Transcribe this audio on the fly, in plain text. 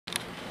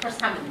First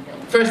time in the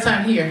building. First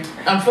time here.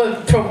 I'm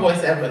for Pro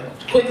Voice ever.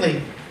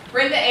 Quickly.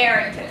 Brenda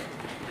Arrington.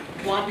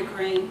 Wanda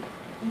Green.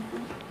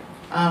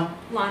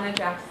 Lana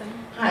Jackson.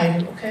 Hi,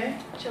 okay.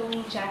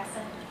 Jolene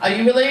Jackson. Are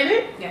you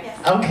related?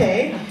 Yes.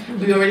 Okay.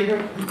 We already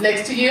heard.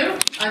 Next to you,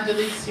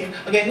 Angelique's here.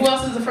 Okay, who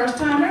else is a first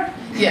timer?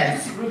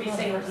 Yes. Ruby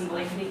Singers and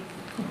Blakeney.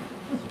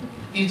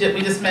 We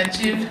just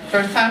met you,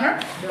 first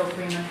timer? Bill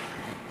Freeman.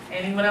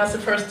 Anyone else a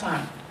first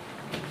time?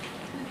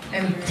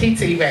 And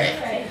TT,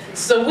 right?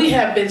 So we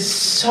have been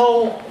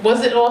so,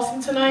 was it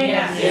awesome tonight?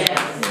 Yes.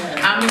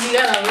 I mean, we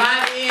got a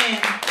lot in.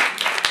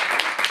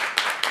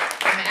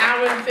 An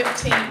hour and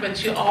 15,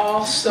 but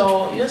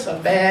you're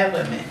some bad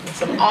women,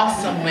 some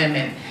awesome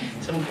women,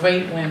 some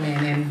great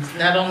women. And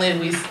not only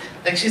we,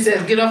 like she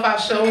says, get off our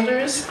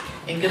shoulders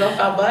and get off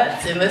our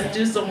butts and let's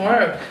do some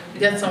work. We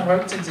got some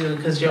work to do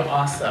because you're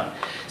awesome.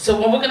 So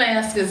what we're gonna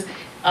ask is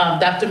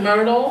Dr.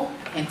 Myrtle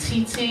and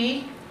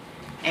TT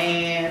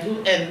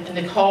and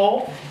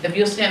Nicole, if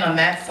you'll stand on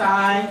that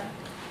side.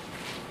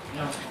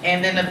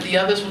 And then if the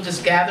others will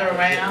just gather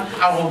around.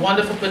 Our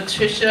wonderful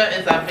Patricia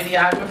is our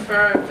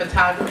videographer,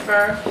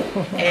 photographer,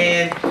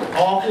 and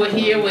all who are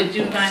here, would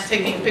you mind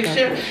taking a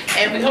picture?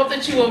 And we hope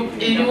that you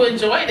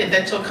enjoyed it,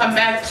 that you'll come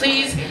back.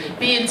 Please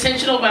be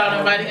intentional about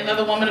inviting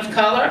another woman of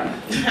color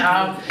to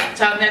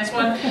our next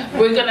one.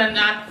 We're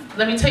gonna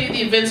let me tell you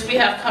the events we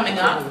have coming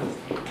up.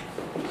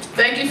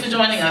 Thank you for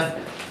joining us.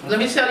 Let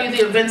me tell you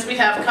the events we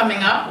have coming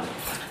up.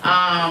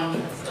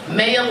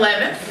 May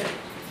 11th.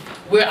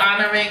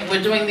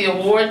 We're doing the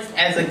awards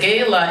as a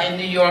gala in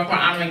New York. We're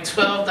honoring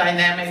 12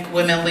 dynamic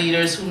women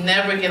leaders who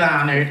never get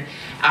honored.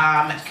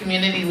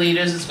 Community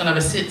leaders. It's going to have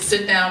a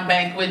sit-down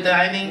banquet,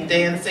 dining,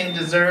 dancing,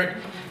 dessert.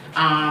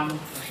 And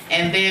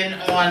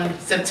then on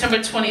September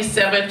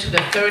 27th to the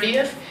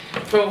 30th,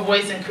 Pro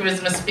Voice and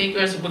Charisma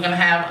speakers, we're going to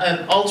have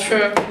an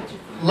ultra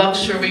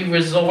luxury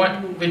resort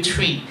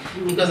retreat,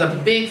 because a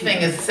big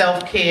thing is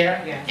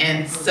self-care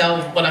and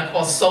what I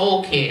call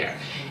soul care.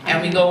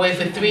 And we go away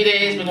for 3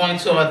 days. We're going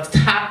to a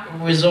top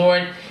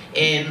resort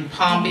in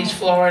Palm Beach,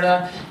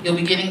 Florida. You'll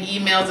be getting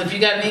emails. If you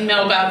got an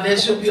email about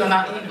this, you'll be on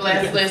our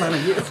e-blast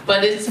list.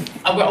 But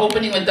we're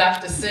opening with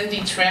Dr. Cindy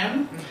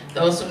Trim,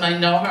 those who might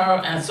know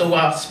her. And so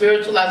our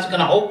spiritual lives are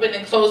going to open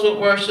and close with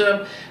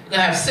worship. We're going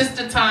to have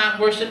sister time,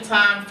 worship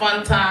time,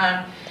 fun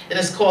time. And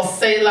it's called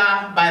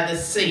Selah by the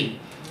Sea.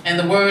 And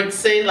the word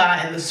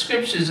Selah in the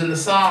scriptures, in the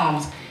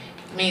Psalms,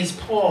 means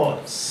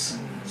pause.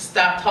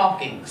 Stop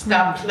talking,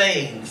 stop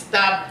playing,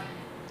 stop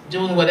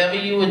doing whatever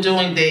you were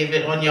doing,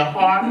 David, on your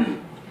heart,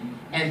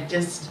 and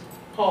just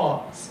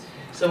pause.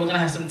 So we're going to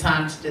have some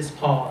time to just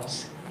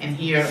pause and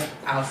hear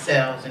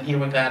ourselves and hear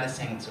what God is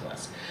saying to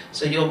us.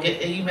 So you'll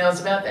get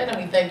emails about that,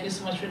 and we thank you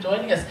so much for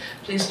joining us.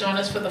 Please join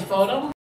us for the photo.